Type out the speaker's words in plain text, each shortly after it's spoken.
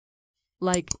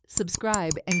Like,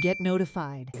 subscribe, and get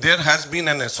notified. There has been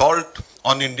an assault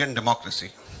on Indian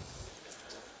democracy.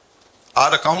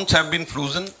 Our accounts have been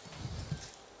frozen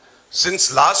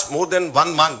since last more than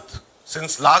 1 month.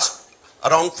 Since last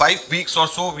around 5 weeks or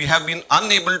so, we have been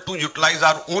unable to utilize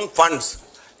our own funds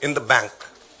in the bank.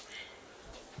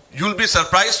 You'll be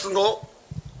surprised to know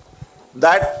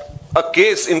that a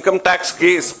case, income tax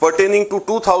case pertaining to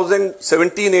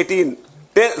 2017-18,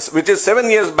 which is 7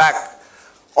 years back,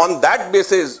 on that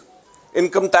basis,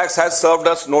 income tax has served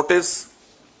us notice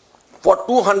for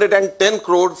 210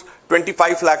 crores,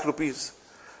 25 lakh rupees.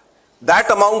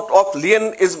 That amount of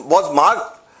lien was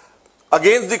marked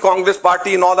against the Congress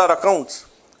party in all our accounts.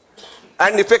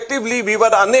 And effectively, we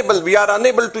are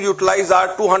unable to utilize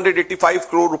our 285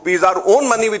 crore rupees, our own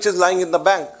money which is lying in the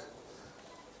bank.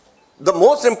 The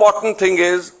most important thing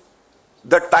is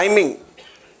the timing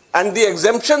and the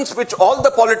exemptions which all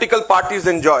the political parties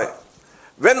enjoy.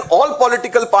 When all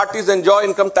political parties enjoy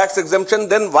income tax exemption,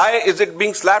 then why is it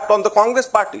being slapped on the Congress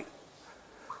party?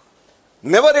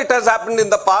 Never it has happened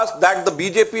in the past that the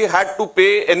BJP had to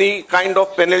pay any kind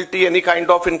of penalty, any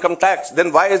kind of income tax.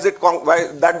 Then why is it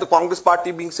that the Congress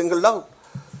party being singled out?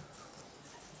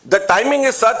 The timing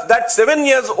is such that 7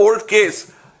 years old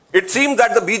case, it seems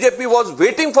that the BJP was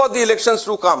waiting for the elections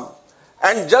to come,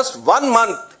 and just 1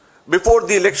 month before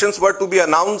the elections were to be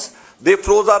announced, they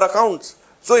froze our accounts.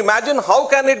 So imagine how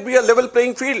can it be a level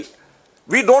playing field?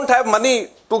 We don't have money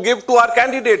to give to our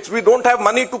candidates. We don't have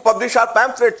money to publish our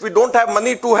pamphlets. We don't have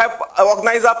money to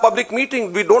organize our public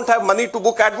meetings. We don't have money to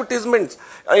book advertisements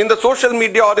in the social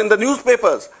media or in the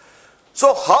newspapers.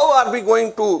 So how are we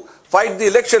going to fight the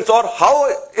elections, or how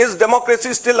is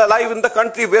democracy still alive in the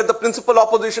country where the principal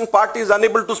opposition party is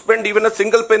unable to spend even a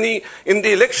single penny in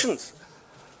the elections?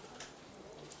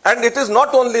 And it is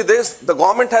not only this, the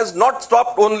government has not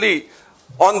stopped only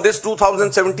on this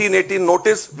 2017-18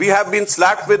 notice. We have been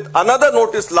slapped with another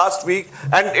notice last week,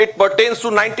 and it pertains to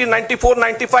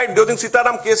 1994-95 during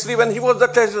Sitaram Kesri when he was the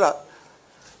treasurer.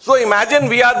 So imagine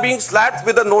we are being slapped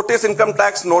with a notice, income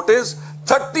tax notice,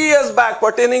 30 years back,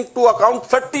 pertaining to account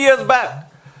 30 years back.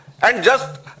 And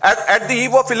just at the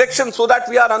eve of election, so that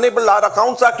we are unable, our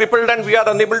accounts are crippled and we are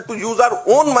unable to use our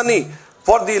own money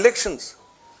for the elections.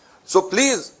 So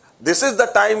please, this is the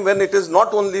time when it is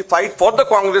not only fight for the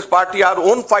Congress party, our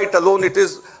own fight alone, it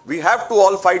is, we have to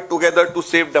all fight together to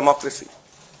save democracy.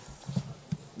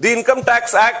 The Income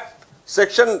Tax Act,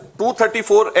 section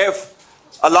 234F,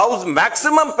 allows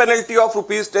maximum penalty of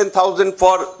rupees 10,000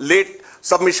 for late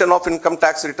submission of income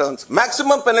tax returns.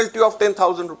 Maximum penalty of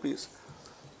 10,000 rupees.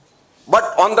 But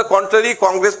on the contrary,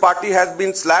 Congress party has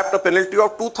been slapped a penalty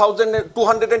of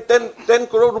 210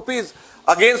 crore rupees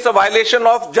against a violation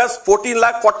of just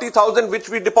 14,40,000 which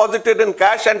we deposited in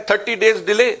cash and 30 days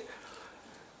delay.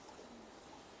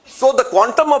 So the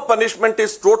quantum of punishment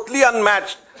is totally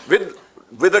unmatched with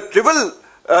a trivial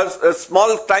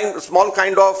small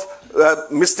kind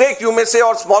of mistake, you may say,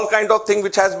 or small kind of thing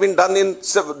which has been done in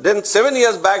 7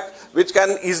 years back, which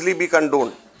can easily be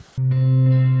condoned.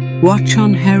 Watch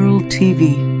on Herald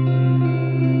TV.